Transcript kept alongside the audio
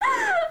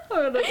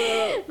I'm gonna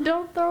throw up.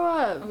 Don't throw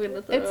up. I'm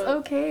gonna throw It's up.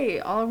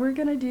 okay. All we're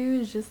gonna do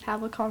is just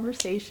have a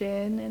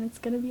conversation, and it's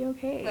gonna be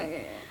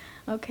okay.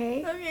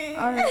 Okay. Okay?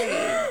 All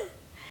right.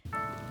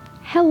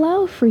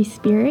 Hello, free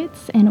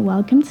spirits, and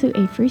welcome to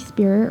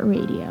Efrispirit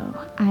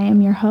Radio. I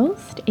am your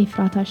host,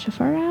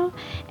 Efrata,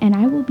 and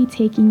I will be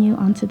taking you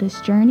onto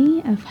this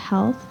journey of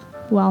health,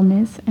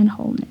 wellness, and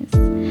wholeness.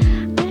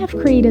 I have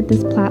created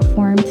this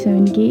platform to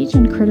engage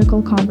in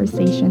critical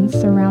conversations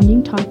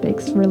surrounding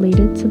topics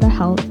related to the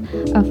health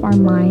of our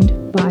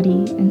mind,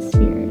 body, and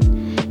spirit.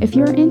 If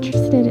you're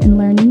interested in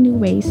learning new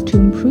ways to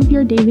improve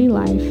your daily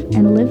life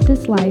and live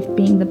this life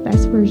being the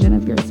best version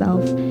of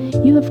yourself,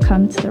 you have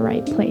come to the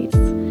right place.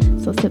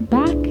 So sit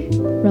back,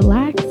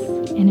 relax,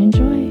 and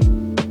enjoy.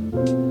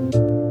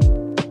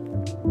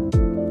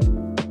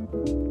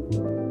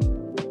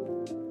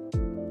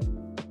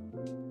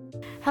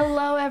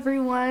 Hello,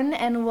 everyone,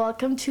 and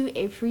welcome to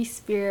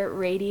Efrispirit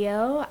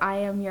Radio. I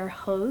am your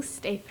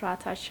host,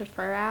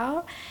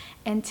 Efrata,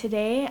 and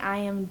today I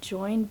am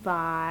joined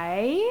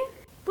by...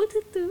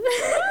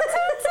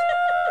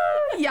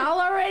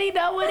 Y'all already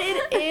know what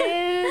it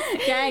is.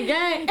 Gang,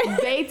 gang.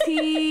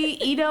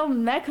 Beti Ido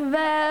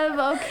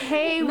Mekvev.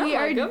 Okay, Not we my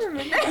are.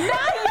 government.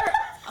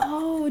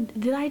 Oh,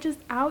 did I just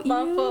out you?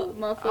 My fault.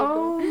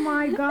 Oh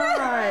my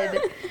god.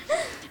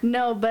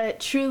 No,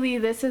 but truly,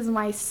 this is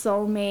my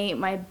soulmate,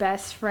 my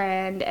best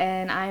friend,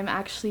 and I'm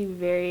actually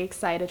very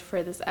excited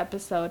for this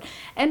episode.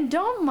 And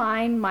don't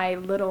mind my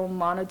little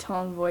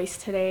monotone voice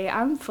today.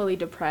 I'm fully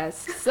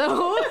depressed,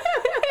 so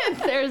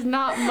there's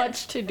not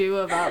much to do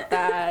about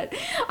that.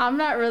 I'm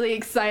not really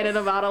excited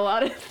about a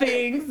lot of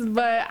things,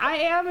 but I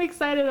am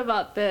excited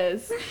about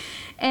this.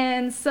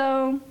 And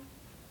so,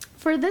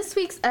 for this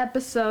week's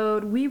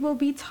episode, we will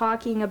be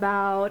talking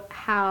about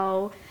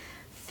how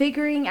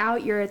figuring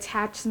out your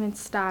attachment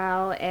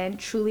style and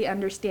truly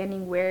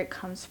understanding where it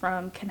comes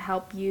from can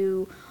help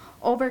you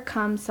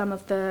overcome some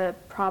of the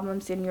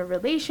problems in your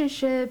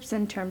relationships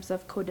in terms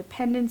of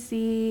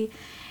codependency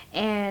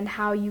and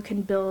how you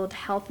can build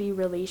healthy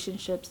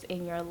relationships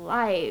in your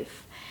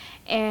life.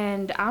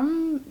 And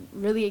I'm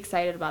really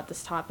excited about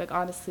this topic,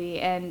 honestly,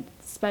 and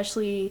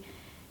especially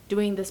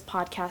doing this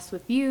podcast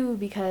with you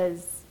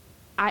because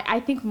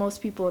I think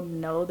most people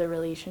know the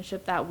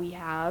relationship that we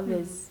have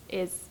is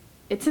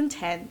it's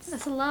intense.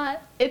 That's a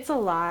lot. It's a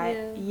lot,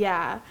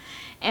 yeah.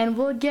 And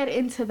we'll get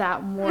into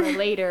that more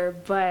later.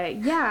 But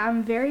yeah,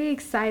 I'm very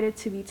excited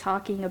to be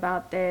talking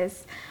about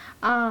this.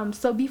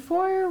 So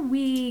before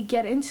we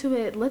get into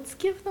it, let's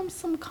give them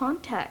some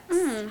context.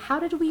 How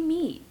did we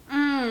meet?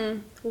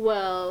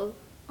 Well,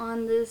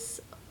 on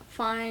this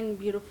fine,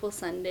 beautiful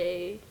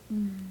Sunday,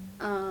 me and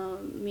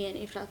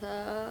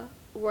Efrata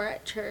were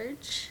at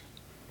church.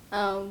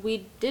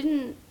 We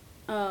didn't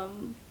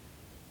know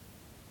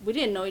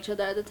each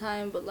other at the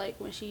time, but like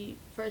when she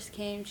first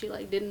came, she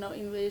like didn't know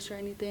English or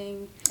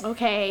anything.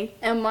 Okay.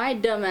 And my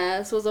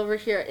dumbass was over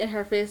here in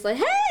her face like,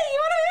 "Hey, you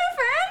wanna be a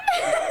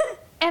friend?"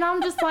 And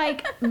I'm just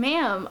like,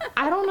 ma'am,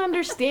 I don't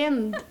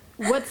understand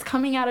what's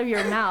coming out of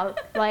your mouth.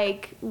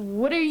 Like,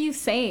 what are you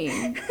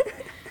saying?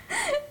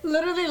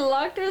 Literally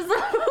locked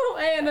herself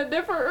away in a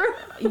different room.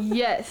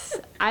 Yes,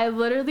 I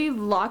literally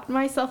locked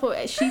myself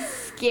away. She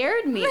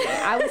scared me.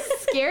 I was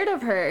scared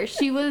of her.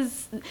 She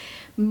was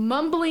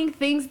mumbling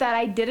things that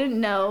I didn't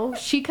know.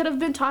 She could have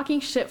been talking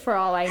shit for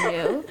all I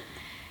knew.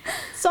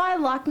 So I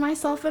locked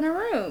myself in a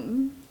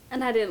room.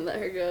 And I didn't let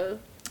her go.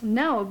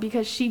 No,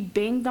 because she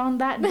banged on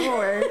that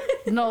door.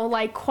 No,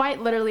 like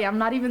quite literally. I'm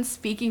not even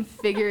speaking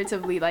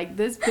figuratively. Like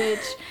this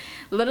bitch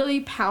literally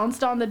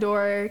pounced on the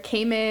door,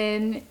 came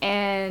in,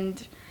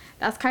 and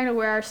that's kind of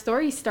where our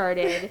story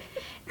started.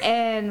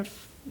 And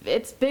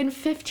it's been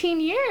 15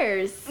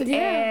 years.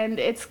 Yeah. And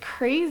it's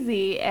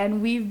crazy.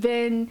 And we've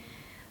been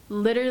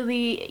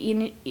literally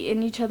in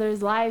each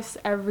other's lives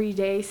every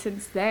day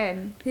since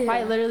then. Yeah.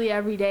 Quite literally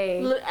every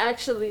day.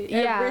 Actually,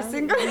 every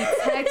single we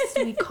text,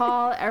 we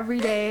call every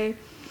day.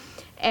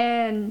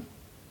 And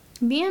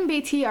me and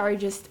Beti are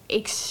just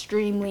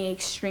extremely,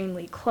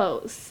 extremely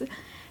close.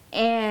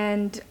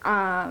 And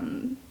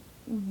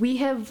we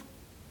have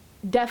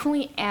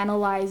definitely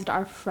analyzed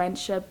our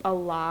friendship a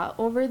lot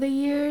over the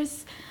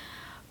years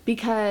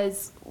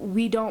because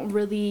we don't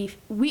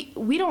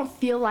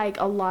feel like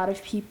a lot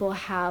of people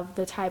have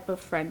the type of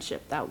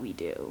friendship that we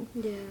do.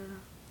 Yeah.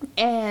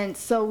 And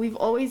so we've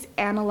always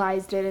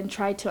analyzed it and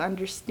tried to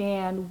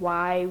understand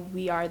why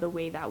we are the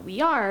way that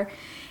we are.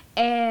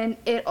 And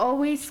it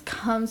always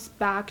comes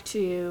back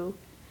to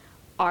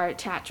our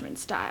attachment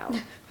style,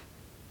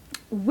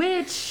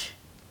 which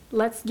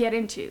let's get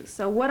into.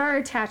 So what are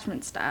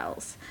attachment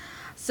styles?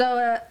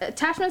 So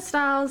attachment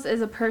styles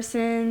is a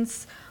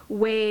person's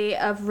way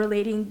of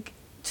relating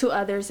to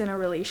others in a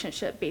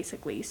relationship,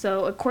 basically.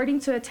 So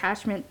according to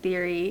attachment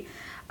theory,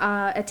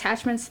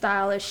 attachment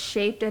style is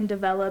shaped and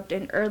developed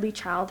in early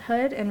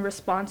childhood in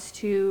response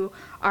to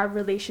our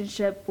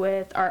relationship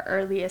with our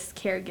earliest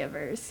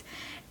caregivers.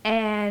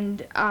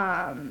 And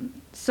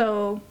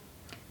so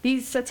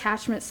these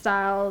attachment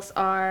styles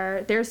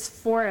there's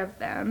 4 of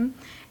them,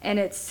 and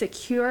it's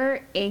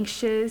secure,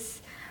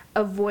 anxious,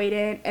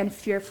 avoidant, and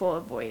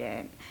fearful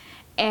avoidant.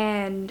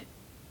 And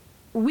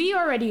we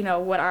already know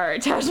what our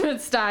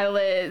attachment style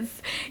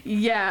is.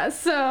 Yeah,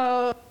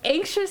 so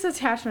anxious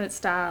attachment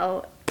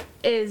style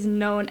is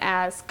known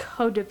as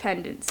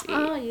codependency.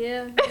 Oh,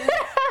 yeah.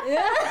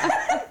 Yeah.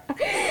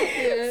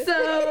 Yeah.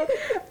 So,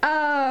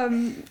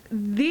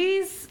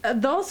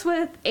 those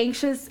with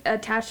anxious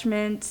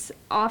attachments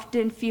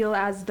often feel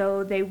as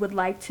though they would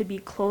like to be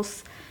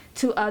close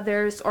to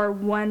others or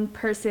one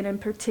person in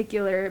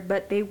particular,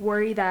 but they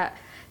worry that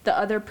the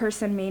other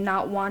person may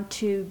not want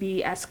to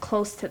be as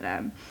close to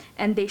them,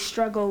 and they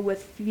struggle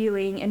with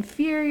feeling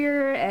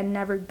inferior and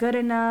never good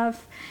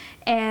enough.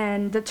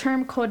 And the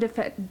term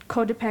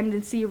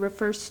codependency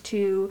refers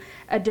to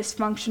a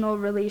dysfunctional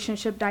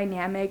relationship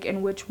dynamic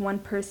in which one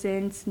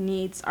person's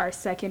needs are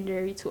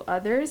secondary to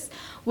others,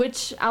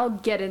 which I'll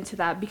get into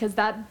that because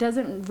that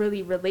doesn't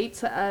really relate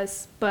to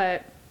us,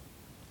 but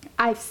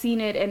I've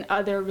seen it in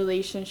other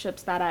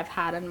relationships that I've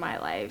had in my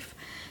life.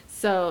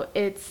 So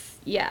it's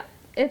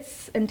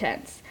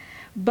intense.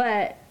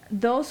 But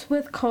those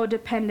with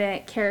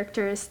codependent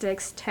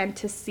characteristics tend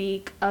to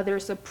seek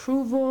others'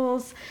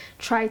 approvals,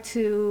 try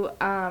to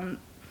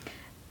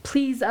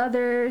please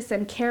others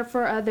and care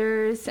for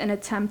others, and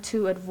attempt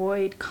to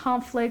avoid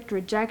conflict,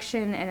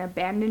 rejection, and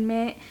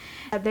abandonment.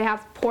 They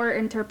have poor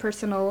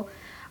interpersonal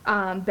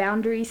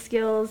boundary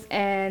skills,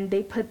 and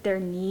they put their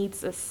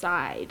needs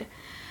aside.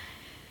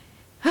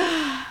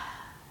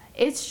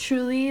 It's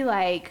truly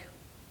like,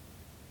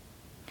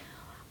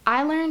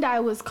 I learned I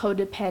was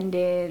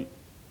codependent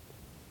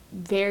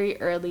very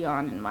early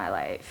on in my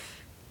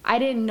life. I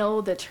didn't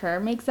know the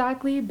term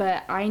exactly,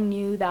 but I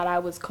knew that I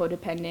was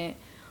codependent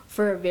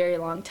for a very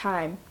long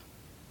time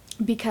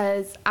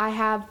because I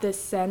have this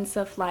sense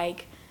of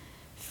like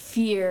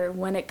fear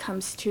when it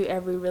comes to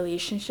every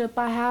relationship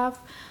I have,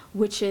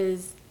 which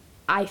is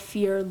I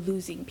fear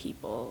losing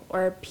people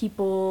or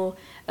people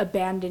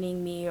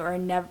abandoning me or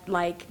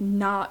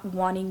not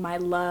wanting my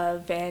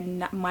love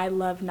and my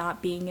love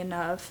not being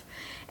enough.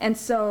 And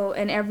so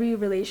in every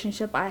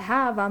relationship I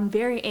have, I'm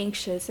very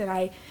anxious and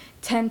I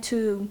tend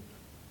to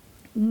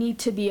need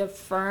to be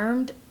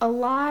affirmed a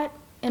lot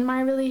in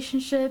my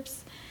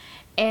relationships,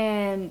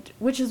 and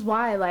which is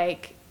why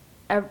like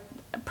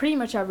pretty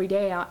much every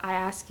day I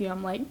ask you,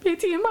 I'm like,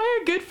 Betty, am I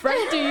a good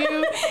friend to you?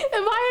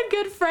 Am I a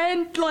good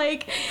friend?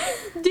 Like,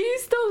 do you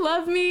still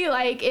love me?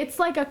 Like, it's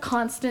like a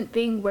constant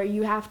thing where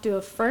you have to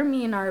affirm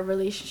me in our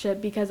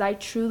relationship because I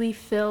truly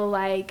feel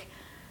like,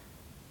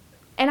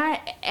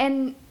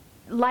 and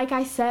like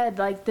I said,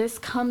 like this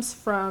comes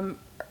from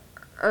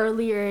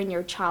earlier in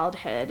your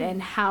childhood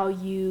and how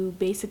you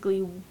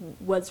basically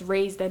was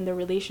raised in the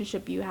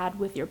relationship you had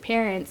with your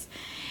parents.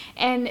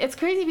 And it's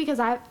crazy because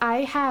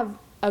I have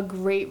a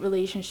great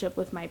relationship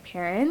with my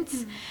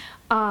parents.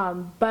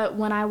 But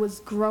when I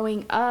was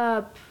growing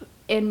up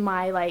in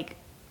my like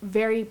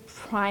very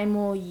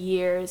primal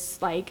years,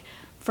 like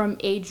from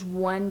age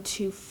 1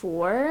 to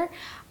 4,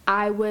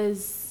 I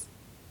was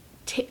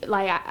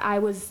I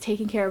was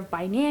taken care of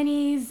by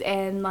nannies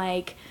and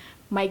like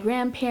my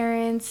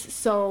grandparents.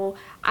 So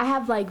I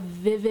have like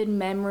vivid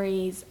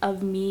memories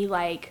of me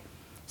like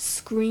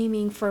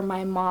screaming for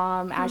my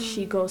mom as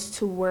she goes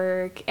to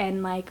work,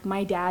 and like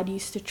my dad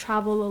used to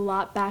travel a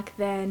lot back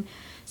then,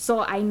 so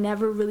I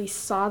never really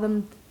saw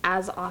them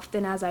as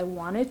often as I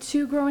wanted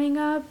to growing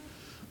up.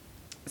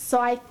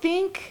 So I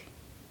think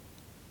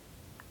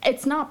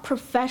it's not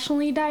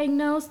professionally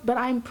diagnosed, but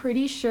I'm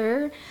pretty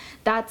sure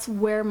that's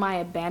where my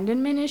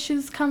abandonment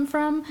issues come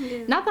from.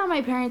 Not that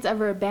my parents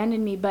ever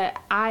abandoned me, but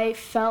I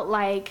felt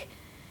like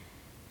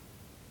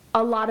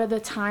a lot of the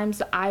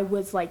times I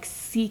was like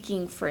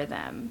seeking for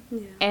them,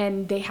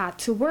 and they had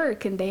to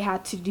work and they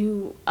had to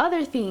do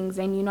other things,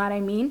 and you know what I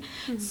mean?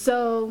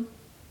 So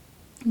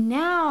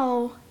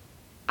now,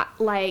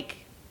 like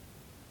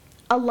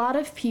a lot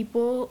of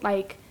people,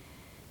 like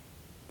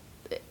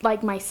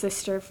my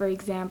sister, for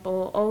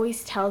example,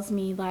 always tells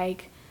me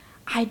like,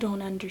 I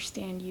don't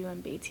understand you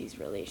and Betty's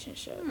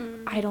relationship.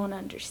 I don't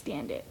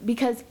understand it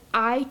because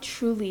I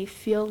truly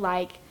feel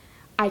like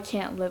I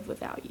can't live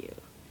without you.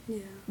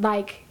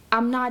 Like,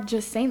 I'm not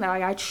just saying that,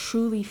 like I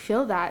truly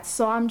feel that.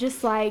 So I'm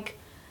just like,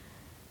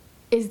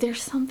 is there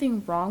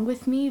something wrong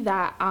with me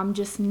that I'm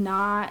just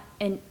not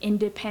an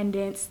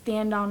independent,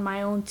 stand on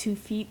my own 2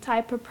 feet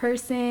type of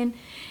person?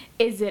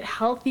 Is it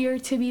healthier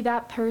to be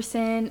that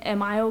person?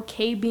 Am I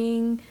okay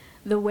being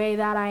the way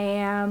that I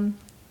am?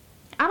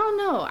 I don't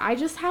know. I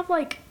just have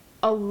like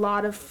a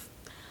lot of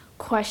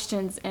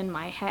questions in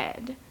my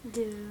head.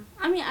 Yeah.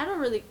 I mean, I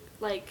don't really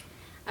like,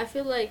 I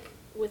feel like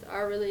with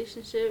our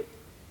relationship,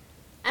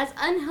 as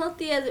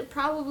unhealthy as it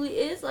probably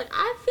is, like,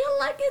 I feel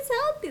like it's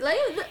healthy. Like,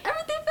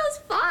 everything feels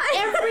fine.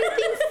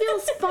 Everything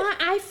feels fine.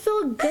 I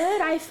feel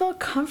good. I feel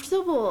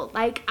comfortable.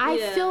 Like, I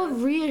feel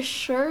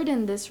reassured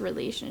in this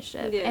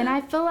relationship. And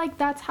I feel like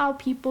that's how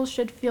people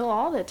should feel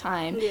all the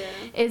time.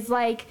 Is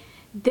like,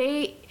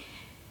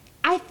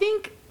 I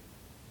think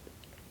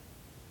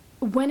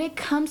when it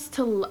comes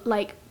to,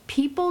 like,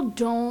 people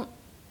don't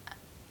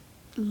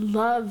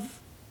love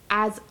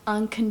as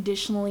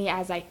unconditionally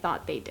as I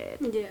thought they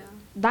did. Yeah.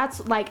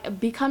 That's like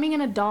becoming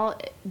an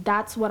adult.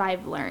 That's what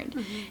I've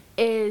learned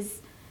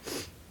is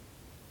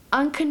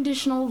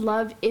unconditional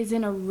love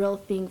isn't a real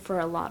thing for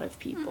a lot of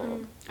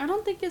people. I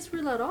don't think it's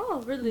real at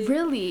all, really.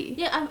 Really?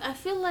 Yeah, I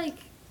feel like,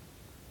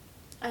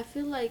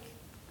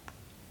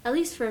 at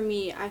least for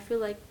me, I feel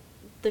like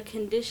the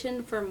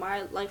condition for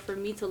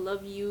me to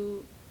love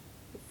you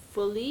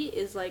fully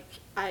is like,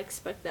 I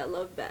expect that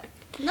love back.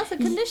 And that's a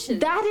condition.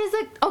 That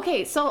is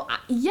okay, so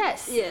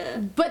yes. Yeah.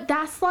 But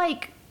that's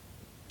like,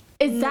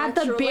 is that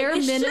the bare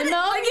minimum?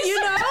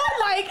 You know?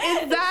 Like,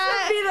 is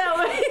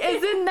that,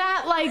 isn't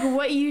that like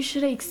what you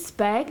should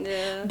expect?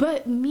 Yeah.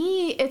 But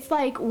me, it's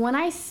like when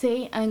I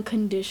say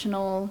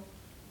unconditional,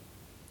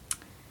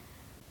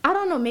 I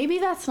don't know, maybe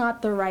that's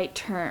not the right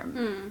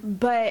term.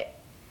 But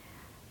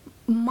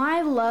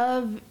my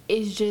love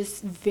is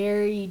just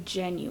very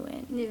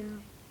genuine. Yeah.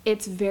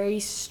 It's very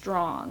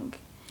strong.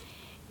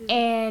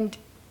 And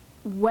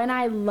when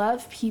I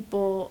love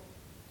people,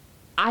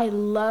 I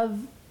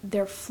love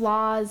their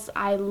flaws.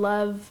 I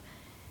love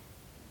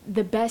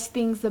the best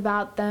things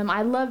about them.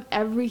 I love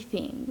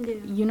everything. Yeah.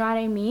 You know what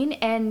I mean?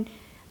 And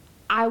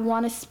I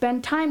want to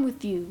spend time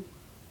with you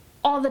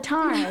all the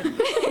time.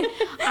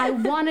 I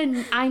want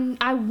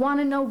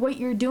to know what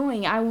you're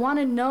doing. I want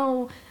to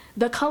know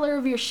the color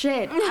of your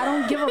shit. I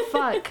don't give a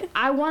fuck.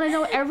 I want to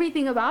know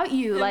everything about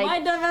you. And like, my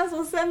dumbass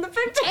will send the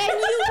pictures. And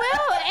you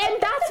will.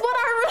 And that's what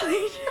our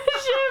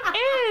relationship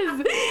is.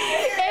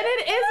 And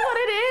it is what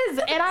it is.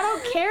 And I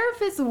don't care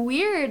if it's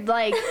weird.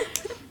 Like,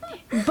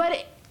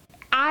 but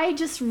I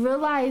just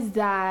realized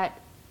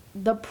that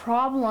the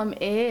problem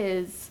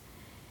is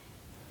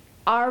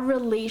our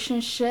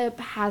relationship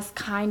has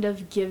kind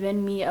of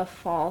given me a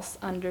false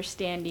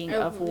understanding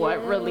of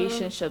what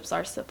relationships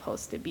are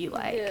supposed to be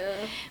like. Yeah.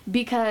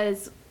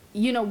 Because,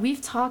 you know,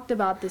 we've talked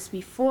about this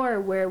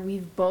before where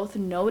we've both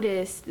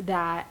noticed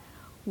that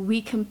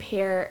we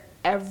compare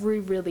every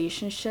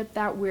relationship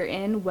that we're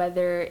in,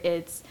 whether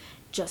it's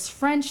just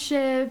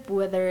friendship,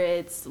 whether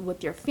it's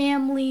with your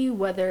family,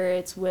 whether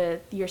it's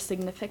with your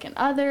significant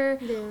other,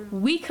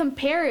 we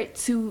compare it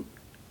to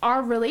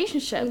our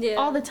relationship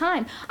all the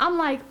time. I'm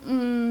like,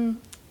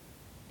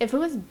 if it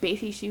was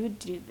Basie, she would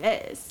do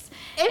this.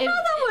 If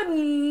I would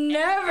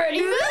never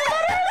do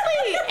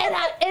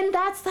that. And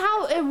that's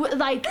how it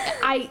like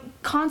I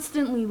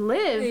constantly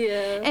live.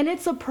 Yeah. And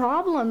it's a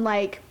problem.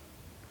 Like,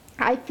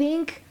 I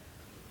think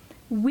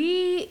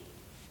we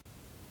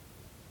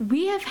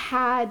have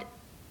had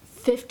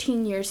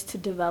 15 years to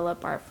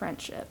develop our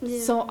friendship.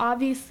 So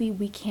obviously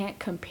we can't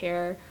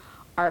compare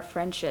our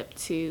friendship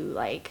to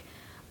like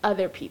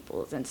other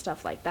people's and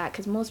stuff like that,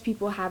 because most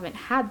people haven't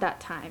had that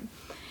time.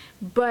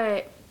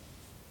 But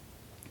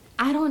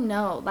I don't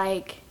know,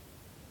 like,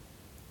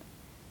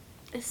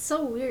 it's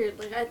so weird.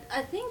 Like,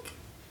 I think,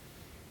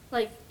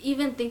 like,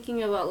 even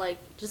thinking about like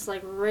just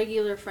like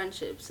regular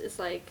friendships, it's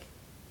like,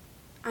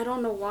 I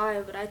don't know why,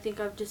 but I think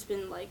I've just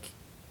been like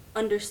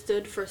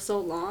understood for so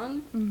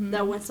long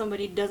that when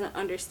somebody doesn't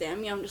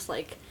understand me, I'm just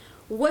like,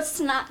 what's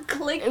not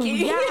clicking?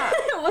 Yeah.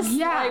 Like,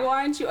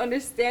 why aren't you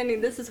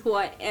understanding? This is who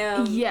I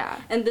am. Yeah.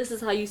 And this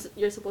is how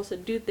you're supposed to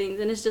do things.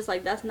 And it's just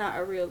like, that's not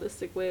a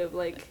realistic way of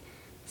like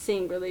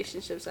seeing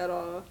relationships at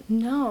all.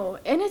 No.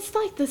 And it's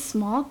like the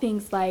small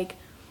things, like,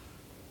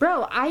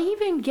 bro, I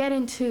even get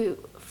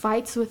into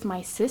fights with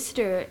my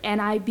sister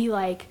and I'd be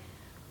like,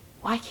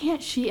 why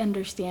can't she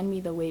understand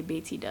me the way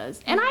Basie does?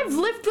 And I've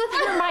lived with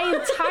her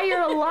my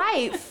entire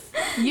life.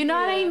 You know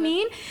what I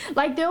mean?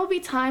 Like, there will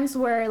be times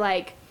where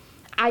like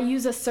I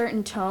use a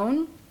certain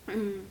tone,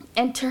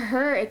 and to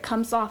her it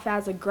comes off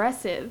as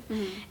aggressive.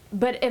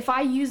 But if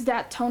I use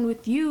that tone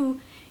with you,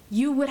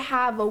 you would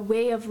have a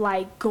way of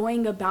like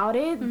going about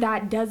it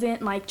that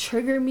doesn't like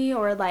trigger me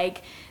or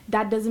like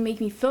that doesn't make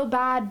me feel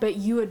bad, but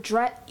you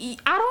address, I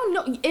don't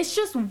know, it's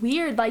just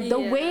weird. Like the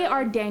way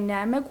our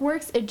dynamic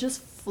works, it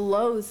just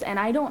flows, and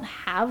I don't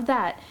have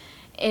that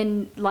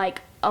in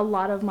like a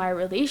lot of my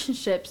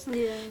relationships.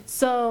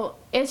 So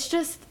it's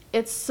just,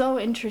 it's so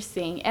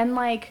interesting. And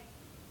like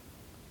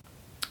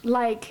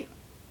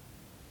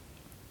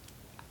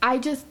I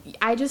just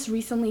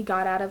recently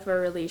got out of a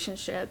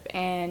relationship,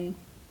 and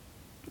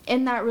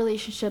in that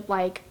relationship,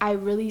 like, I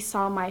really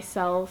saw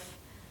myself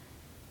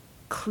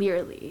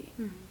clearly.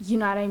 You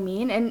know what I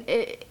mean? And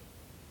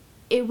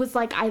it was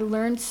like I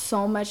learned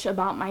so much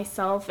about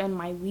myself and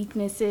my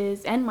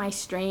weaknesses and my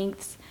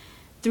strengths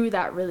through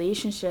that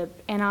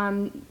relationship, and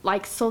I'm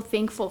like so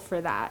thankful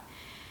for that.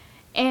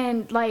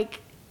 And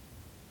like,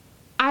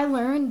 I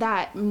learned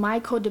that my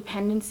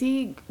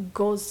codependency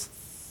goes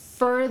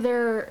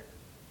further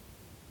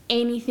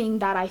anything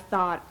that I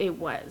thought it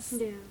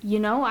was. You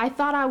know, I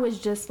thought I was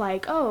just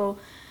like, oh,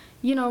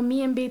 you know,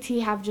 me and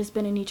Basie have just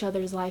been in each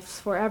other's lives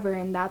forever,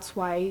 and that's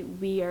why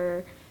we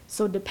are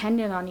so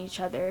dependent on each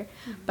other.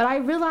 But I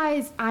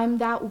realized I'm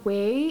that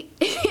way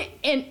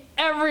in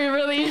every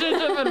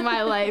relationship in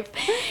my life.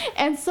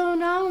 And so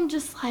now I'm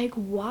just like,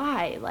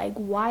 why? Like,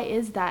 why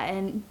is that?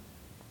 And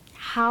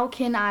how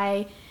can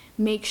I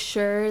make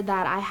sure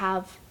that I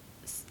have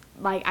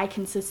like I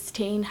can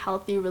sustain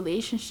healthy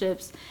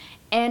relationships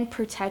and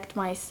protect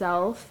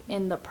myself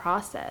in the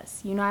process.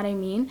 You know what I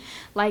mean?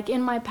 Like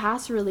in my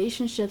past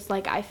relationships,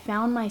 like I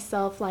found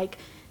myself like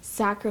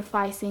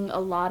sacrificing a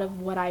lot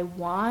of what I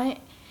want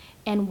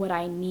and what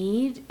I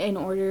need in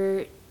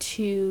order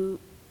to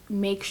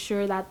make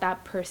sure that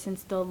that person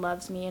still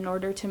loves me, in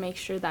order to make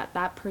sure that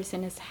that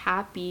person is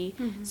happy,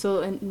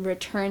 so in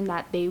return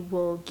that they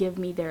will give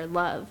me their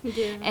love.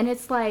 And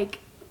it's like,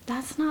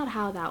 that's not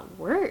how that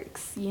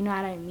works. You know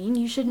what I mean?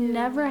 You should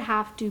never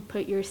have to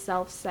put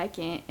yourself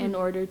second in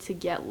order to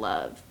get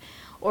love.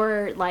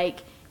 Or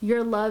like,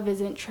 your love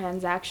isn't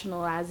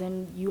transactional, as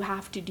in you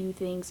have to do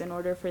things in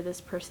order for this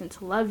person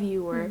to love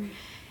you. Or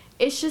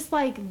it's just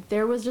like,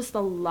 there was just a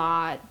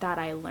lot that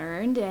I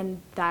learned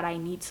and that I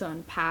need to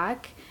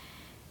unpack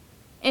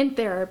in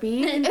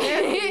therapy.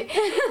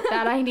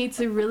 That I need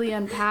to really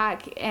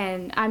unpack.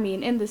 And I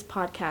mean, in this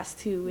podcast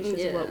too, which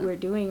is what we're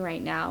doing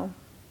right now.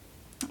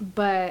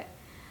 But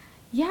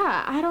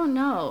yeah, I don't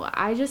know.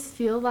 I just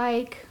feel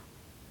like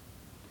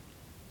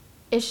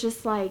it's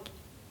just like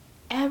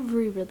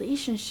every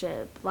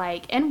relationship,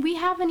 like, and we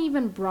haven't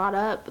even brought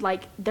up,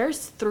 like,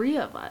 there's 3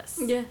 of us.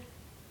 Yeah.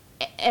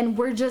 And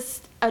we're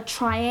just a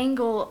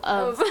triangle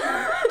of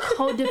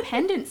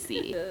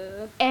codependency.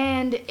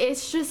 And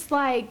it's just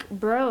like,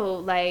 bro,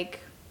 like,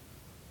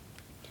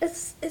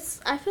 it's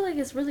I feel like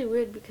it's really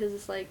weird because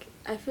it's like,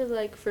 I feel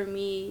like for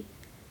me,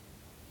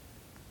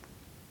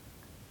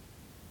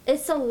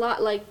 it's a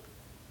lot, like,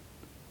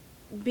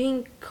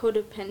 being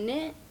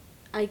codependent,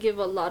 I give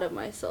a lot of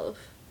myself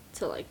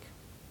to, like,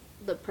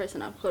 the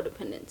person I'm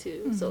codependent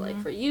to. So,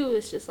 like, for you,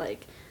 it's just,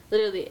 like,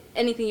 literally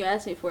anything you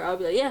ask me for, I'll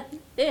be like,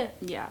 yeah,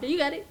 you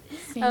got it.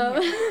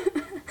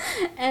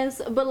 And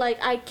so, but, like,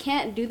 I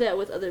can't do that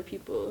with other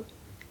people.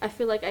 I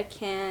feel like I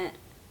can't,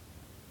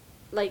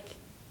 like,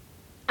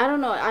 I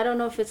don't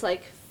know if it's,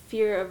 like,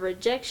 fear of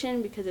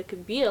rejection, because it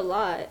could be a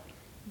lot,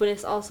 but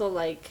it's also,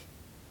 like,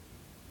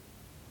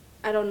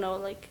 I don't know,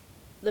 like,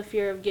 the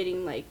fear of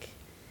getting, like,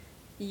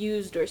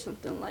 used or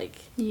something. Like,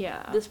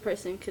 this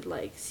person could,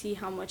 like, see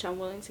how much I'm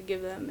willing to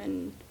give them,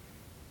 and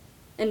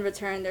in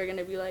return they're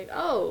gonna be like,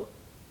 oh,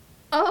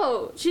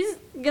 she's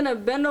gonna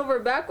bend over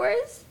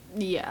backwards?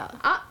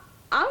 I'm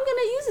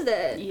gonna use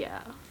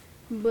that.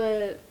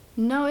 But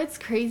no, it's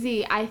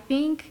crazy. I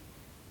think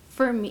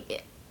for me,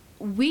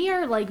 we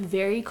are, like,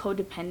 very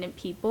codependent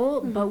people,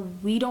 but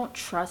we don't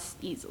trust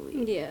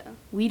easily.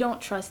 We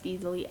don't trust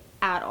easily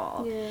at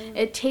all.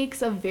 It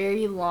takes a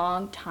very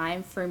long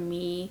time for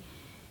me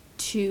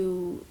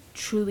to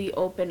truly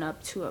open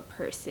up to a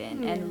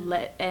person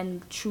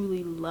and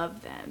truly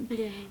love them.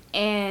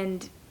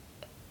 And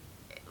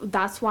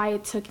that's why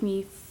it took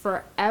me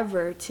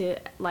forever to,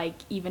 like,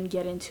 even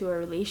get into a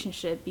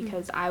relationship,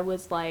 because I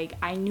was like,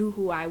 I knew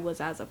who I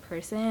was as a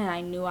person, and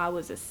I knew I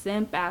was a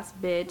simp ass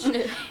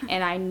bitch.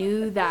 And I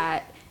knew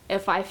that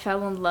if I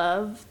fell in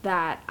love,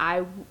 that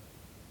I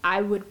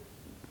would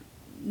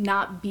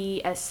not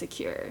be as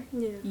secure.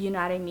 You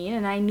know what I mean?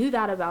 And I knew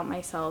that about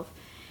myself.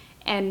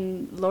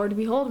 And Lord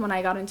behold, when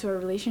I got into a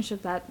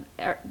relationship,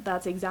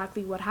 that's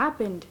exactly what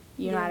happened.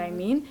 You know what I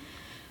mean?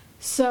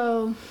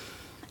 So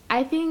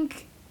I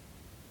think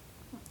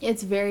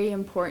it's very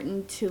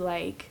important to,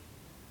 like,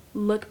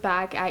 look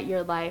back at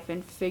your life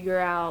and figure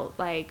out,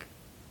 like,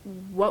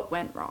 what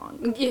went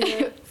wrong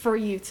for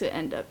you to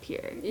end up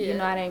here. You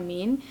know what I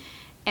mean?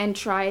 And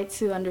try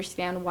to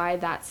understand why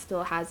that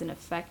still has an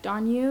effect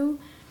on you.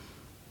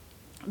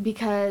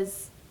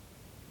 Because,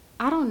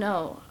 I don't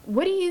know,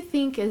 what do you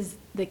think is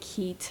the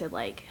key to,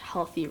 like,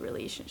 healthy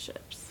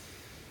relationships?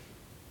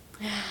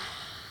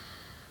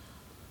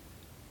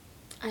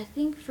 I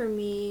think for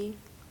me,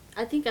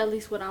 I think at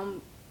least what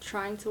I'm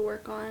trying to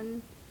work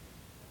on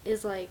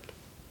is, like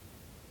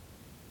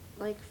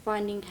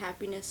finding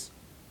happiness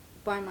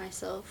by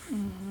myself,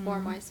 for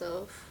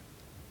myself.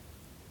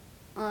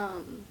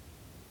 And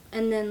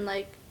then,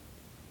 like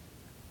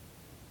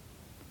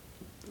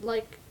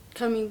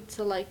coming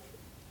to, like,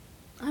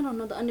 I don't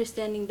know, the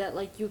understanding that,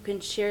 like, you can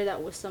share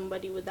that with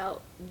somebody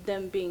without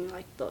them being,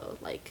 like,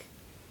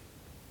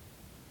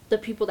 the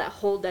people that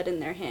hold that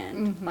in their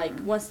hand. Like,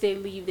 once they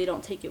leave, they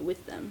don't take it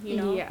with them, you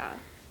know?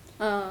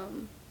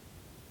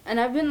 And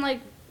I've been,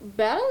 like,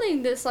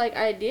 battling this, like,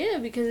 idea,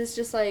 because it's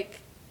just, like,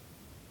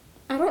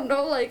 I don't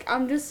know, like,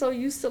 I'm just so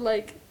used to,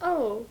 like,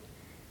 oh,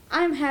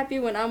 I'm happy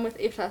when I'm with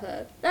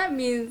Efrata. That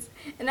means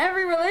in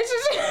every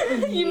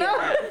relationship, you know?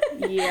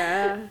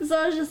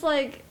 So it's just,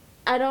 like,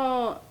 I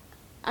don't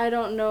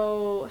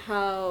know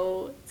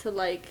how to,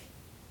 like,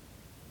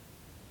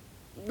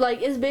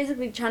 it's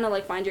basically trying to,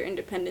 like, find your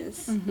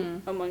independence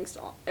amongst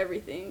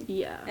everything.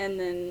 And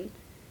then,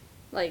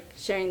 like,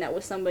 sharing that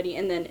with somebody,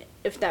 and then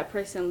if that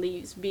person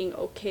leaves, being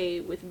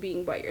okay with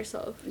being by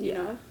yourself, you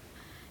know?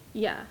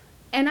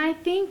 And I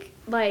think,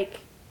 like,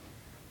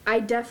 I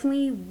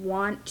definitely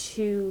want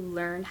to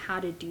learn how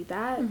to do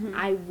that.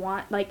 I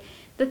want, like,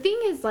 the thing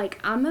is, like,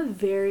 I'm a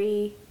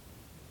very,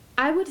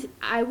 I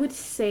would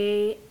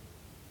say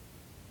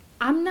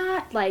I'm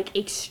not, like,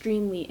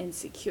 extremely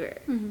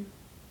insecure,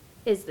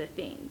 is the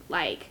thing.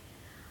 Like,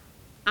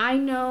 I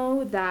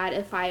know that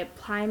if I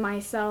apply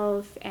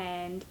myself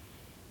and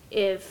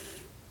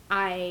if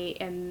I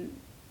am,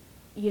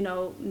 you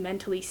know,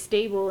 mentally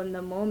stable in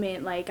the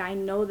moment, like, I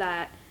know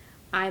that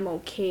I'm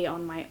okay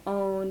on my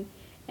own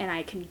and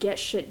I can get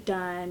shit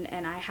done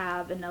and I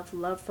have enough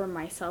love for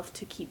myself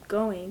to keep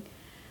going.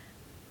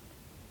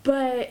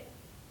 But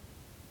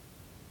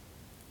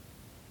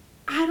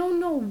I don't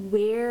know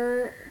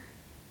where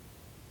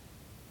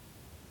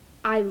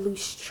I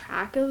lose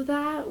track of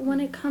that when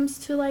it comes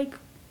to, like,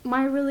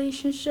 my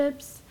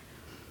relationships.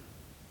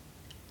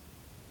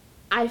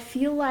 I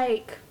feel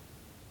like,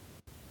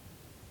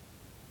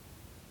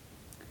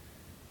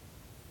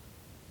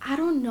 I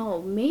don't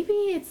know, maybe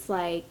it's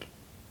like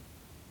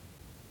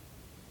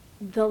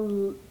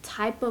the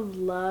type of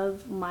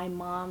love my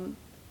mom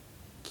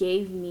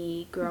gave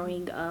me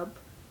growing up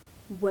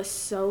was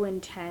so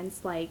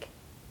intense, like,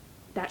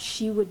 that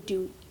she would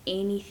do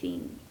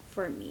anything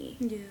for me.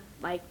 Yeah.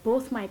 Like,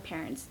 both my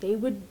parents, they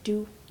would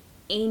do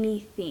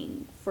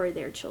anything for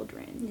their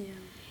children. Yeah.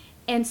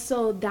 And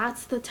so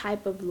that's the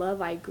type of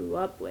love I grew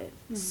up with.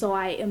 So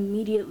I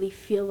immediately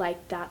feel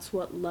like that's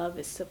what love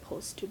is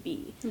supposed to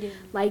be. Yeah.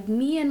 Like,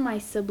 me and my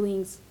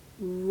siblings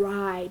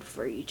ride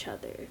for each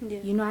other. Yeah.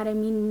 You know what I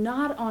mean?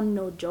 Not on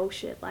no joke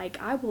shit.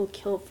 Like, I will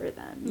kill for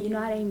them. You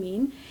know what I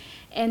mean?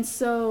 And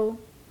so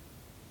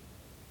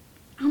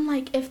I'm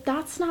like, if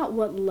that's not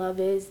what love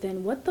is,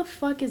 then what the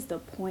fuck is the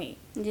point?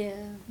 Yeah.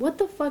 What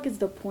the fuck is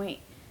the point?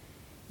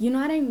 You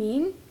know what I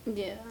mean?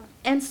 Yeah.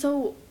 And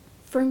so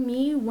for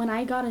me, when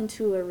I got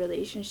into a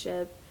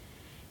relationship,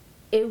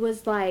 it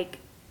was like,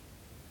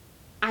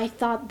 I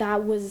thought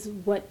that was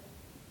what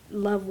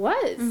love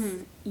was.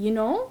 You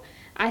know?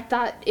 I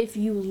thought if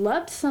you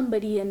loved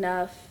somebody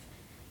enough,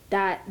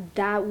 that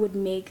would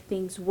make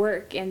things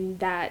work and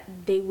that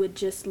they would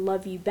just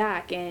love you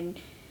back. And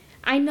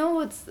I know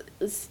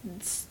it's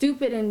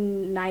stupid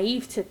and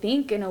naive to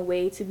think in a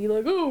way, to be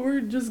like, oh,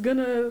 we're just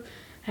gonna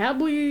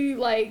happily,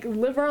 like,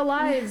 live our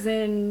lives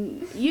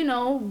and, you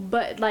know,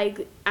 but,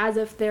 like, as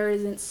if there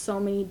isn't so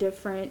many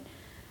different,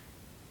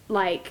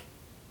 like,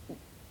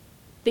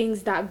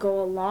 things that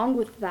go along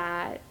with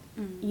that,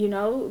 you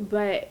know,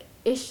 but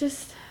it's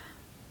just,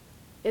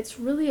 it's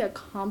really a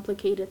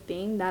complicated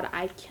thing that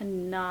I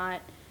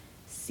cannot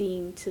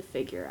seem to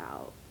figure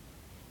out.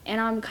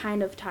 And I'm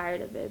kind of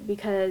tired of it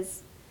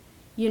because,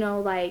 you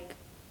know, like,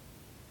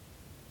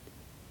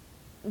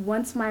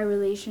 once my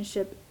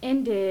relationship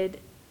ended,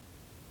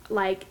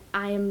 like,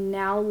 I am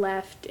now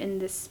left in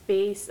this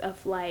space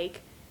of,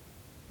 like,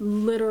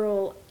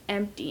 literal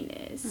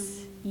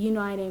emptiness. You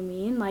know what I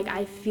mean? Like,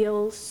 I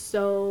feel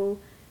so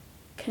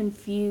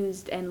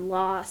confused and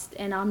lost,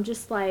 and I'm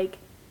just like,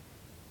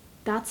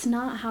 that's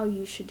not how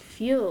you should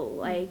feel.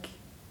 Like,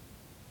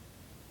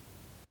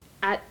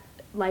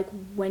 like,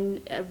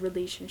 when a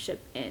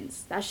relationship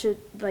ends, that should,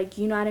 like,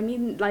 you know what I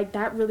mean? Like,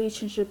 that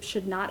relationship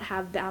should not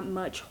have that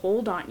much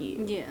hold on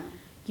you. Yeah.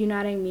 You know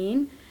what I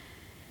mean?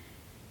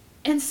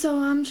 And so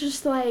I'm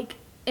just, like,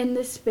 in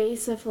this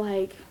space of,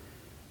 like,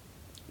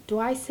 do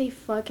I say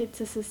fuck it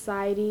to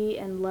society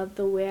and love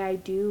the way I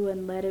do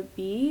and let it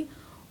be?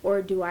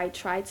 Or do I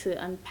try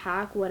to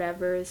unpack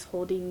whatever is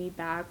holding me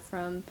back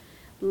from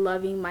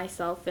loving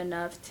myself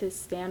enough to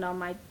stand on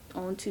my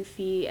own 2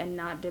 feet and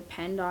not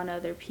depend on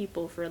other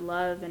people for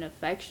love and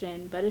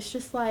affection? But it's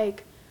just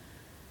like,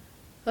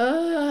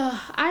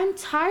 I'm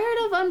tired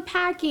of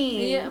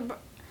unpacking. Yeah.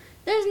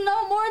 There's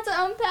no more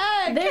to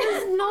unpack.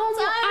 There's no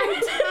more.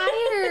 I'm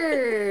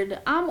tired.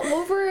 I'm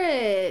over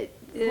it.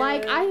 Yeah.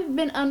 Like, I've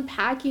been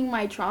unpacking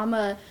my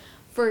trauma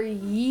for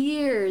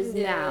years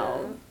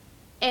now.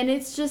 And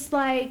it's just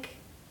like,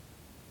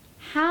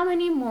 how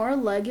many more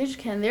luggage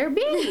can there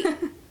be?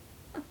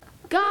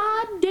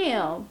 God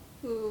damn.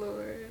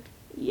 Lord.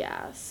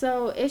 Yeah,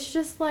 so it's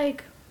just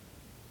like,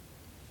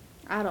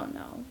 I don't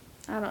know.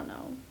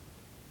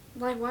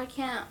 Like, why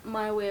can't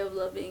my way of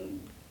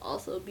loving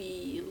also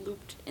be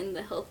looped in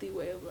the healthy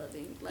way of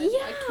loving? Like,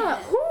 I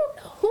can't.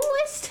 Who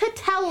is to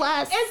tell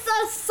us? It's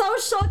a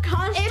social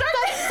construct. It's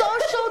a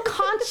social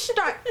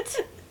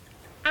construct.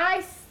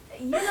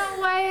 You know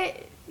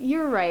what?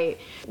 You're right.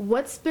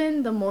 What's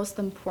been the most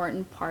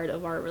important part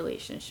of our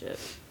relationship?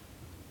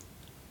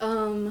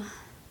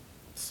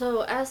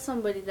 So as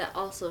somebody that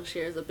also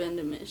shares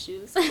abandonment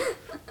issues,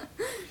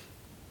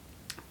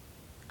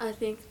 I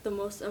think the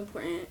most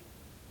important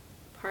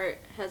part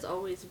has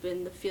always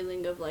been the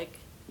feeling of, like,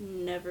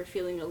 never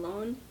feeling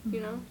alone, you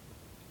know?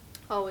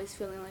 Always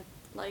feeling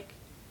like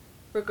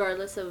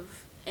regardless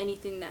of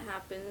anything that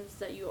happens,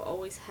 that you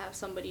always have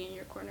somebody in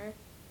your corner,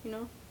 you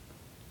know?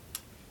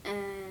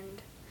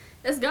 And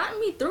it's gotten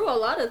me through a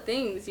lot of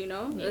things, you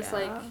know? Yeah. It's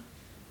like,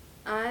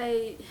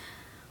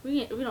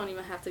 we don't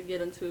even have to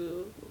get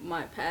into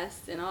my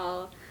past and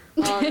all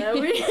that.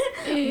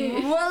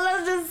 Well,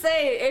 let's just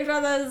say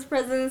Efrata's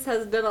presence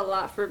has done a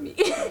lot for me.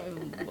 Oh,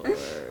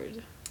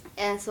 Lord.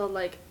 And so,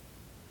 like,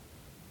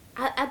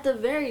 at the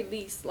very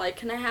least, like,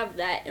 can I have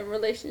that in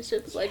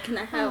relationships? Like, can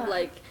I have,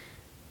 like,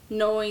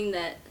 knowing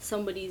that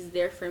somebody's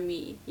there for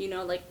me, you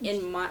know, like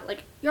in my,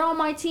 like, you're on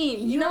my team,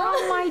 you You're know?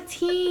 on my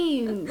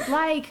team.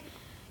 Like,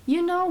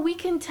 you know, we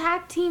can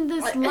tag team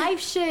this Like- life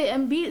shit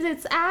and beat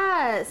its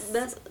ass.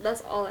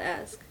 That's all I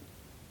ask.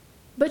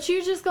 But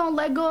you're just gonna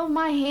let go of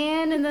my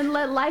hand and then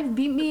let life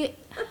beat me.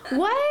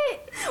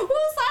 What?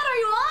 Whose side are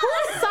you on?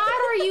 Whose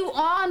side are you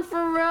on,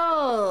 for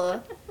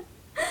real?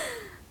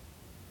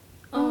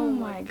 Oh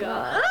my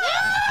god.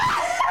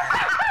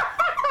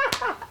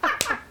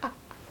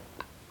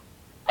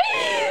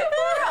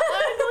 We're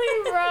ugly,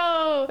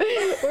 bro.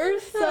 We're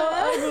so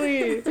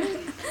ugly.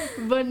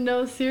 But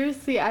no,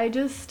 seriously, I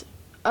just,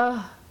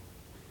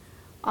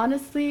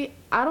 honestly,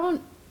 I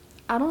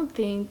don't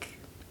think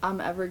I'm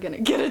ever gonna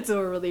get into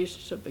a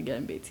relationship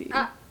again, BT.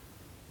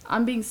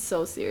 I'm being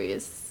so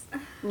serious.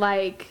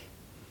 Like,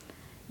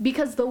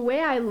 because the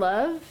way I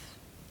love,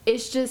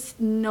 it's just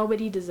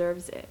nobody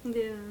deserves it.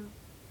 Yeah.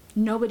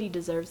 Nobody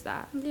deserves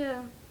that.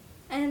 Yeah.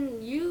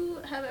 And you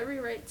have every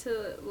right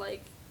to,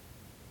 like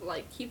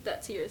keep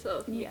that to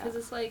yourself. Yeah. Because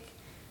it's like,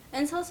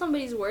 until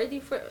somebody's worthy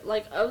for,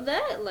 like, of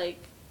that, like,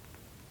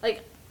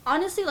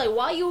 honestly, like,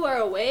 while you are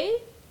away,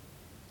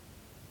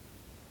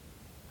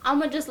 I'm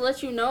gonna just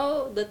let you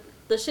know that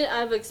the shit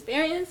I've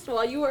experienced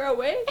while you were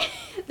away,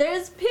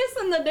 there's piss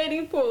in the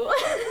dating pool.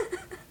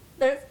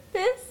 There's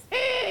piss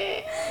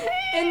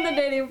in the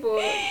dating pool.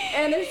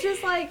 And it's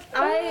just like,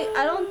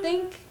 I don't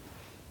think,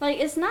 like,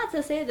 it's not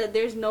to say that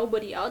there's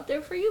nobody out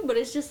there for you, but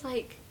it's just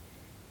like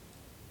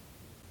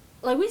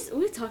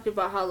we talked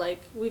about how,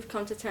 like, we've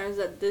come to terms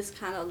that this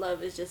kind of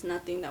love is just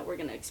nothing that we're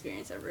gonna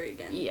experience ever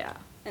again. Yeah.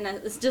 And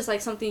it's just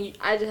like something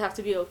I just have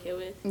to be okay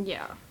with.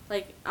 Yeah.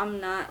 Like,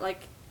 I'm not,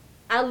 like,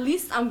 at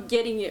least I'm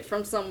getting it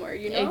from somewhere,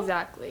 you know?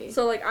 Exactly.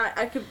 So, like,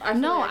 I feel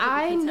no, like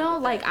I could be content know,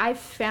 with like, that. I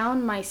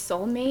found my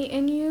soulmate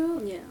in you.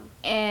 Yeah.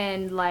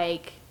 And,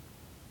 like,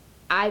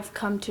 I've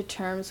come to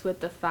terms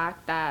with the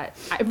fact that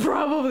I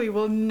probably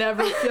will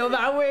never feel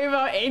that way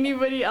about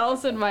anybody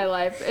else in my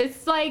life.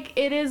 It's like,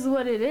 it is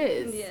what it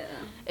is. Yeah.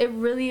 It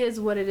really is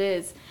what it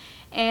is.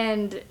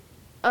 And,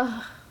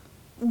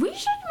 we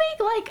should make,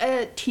 like,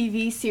 a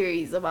TV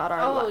series about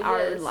our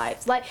yes.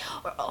 lives. Like,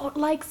 or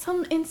like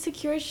some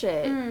Insecure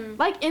shit.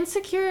 Like,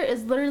 Insecure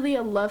is literally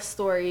a love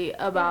story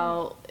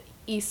about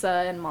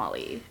Issa and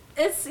Molly.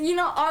 It's, you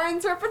know, our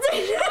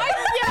interpretation.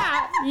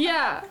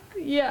 Yeah.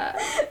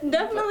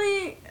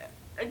 Definitely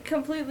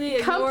completely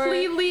ignore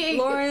Completely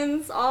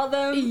Lawrence, all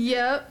them.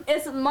 Yep.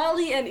 It's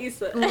Molly and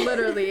Issa.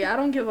 Literally, I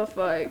don't give a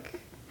fuck.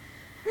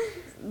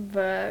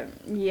 But,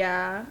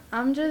 yeah,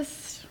 I'm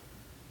just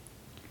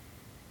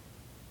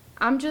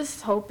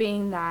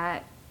hoping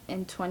that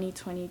in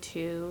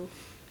 2022,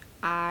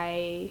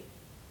 I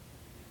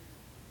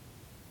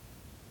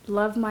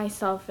love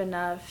myself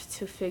enough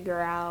to figure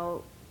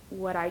out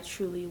what I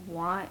truly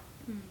want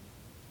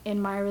in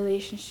my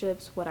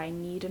relationships, what I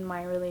need in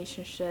my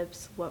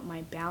relationships, what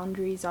my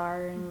boundaries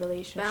are in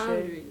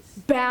relationships.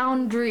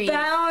 Boundaries.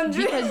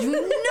 Because you know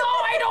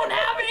I don't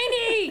have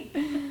any.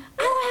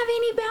 I don't have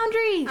any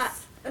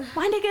boundaries.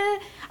 My nigga,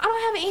 I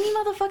don't have any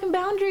motherfucking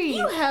boundaries.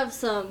 You have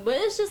some, but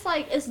it's just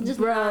like, it's just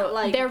Bro, not,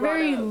 like, they're brought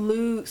very up.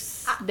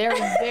 loose. They're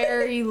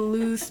very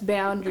loose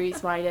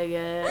boundaries, my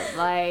nigga.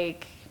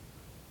 Like,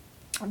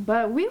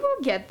 but we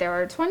will get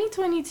there.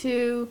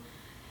 2022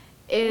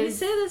 is... We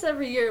say this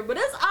every year, but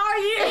it's our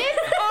year.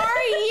 It's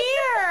our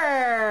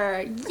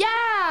year.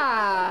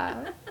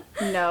 Yeah.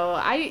 No,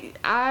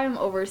 I'm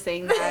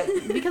oversaying that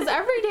because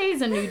every day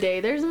is a new day.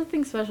 There's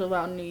nothing special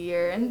about New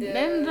Year, and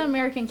then the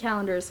American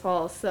calendar is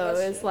false, so That's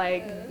it's true.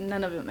 like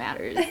none of it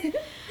matters.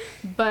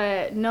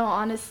 But no,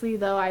 honestly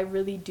though, I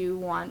really do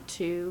want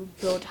to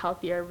build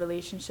healthier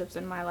relationships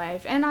in my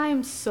life, and I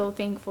am so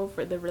thankful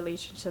for the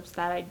relationships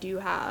that I do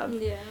have.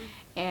 Yeah.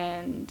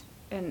 And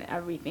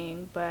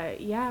everything. But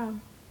yeah.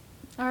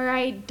 All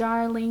right,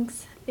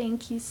 darlings.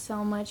 Thank you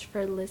so much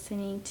for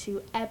listening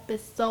to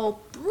episode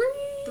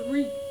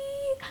 3.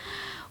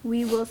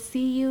 We will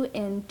see you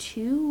in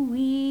 2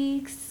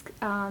 weeks.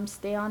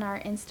 Stay on our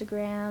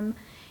Instagram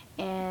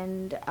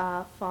and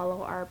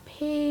follow our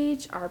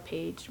page.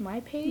 My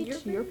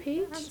page, your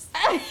page.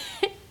 I'm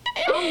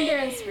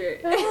there in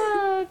spirit.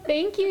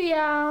 Thank you,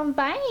 y'all.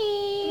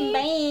 Bye.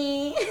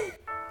 Bye.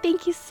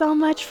 Thank you so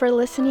much for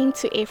listening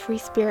to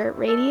Efrispirit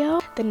Radio.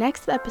 The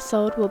next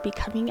episode will be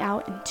coming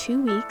out in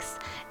 2 weeks,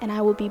 and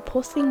I will be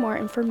posting more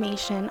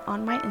information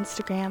on my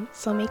Instagram,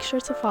 so make sure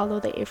to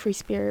follow the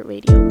Efrispirit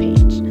Radio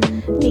page.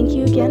 Thank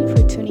you again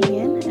for tuning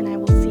in,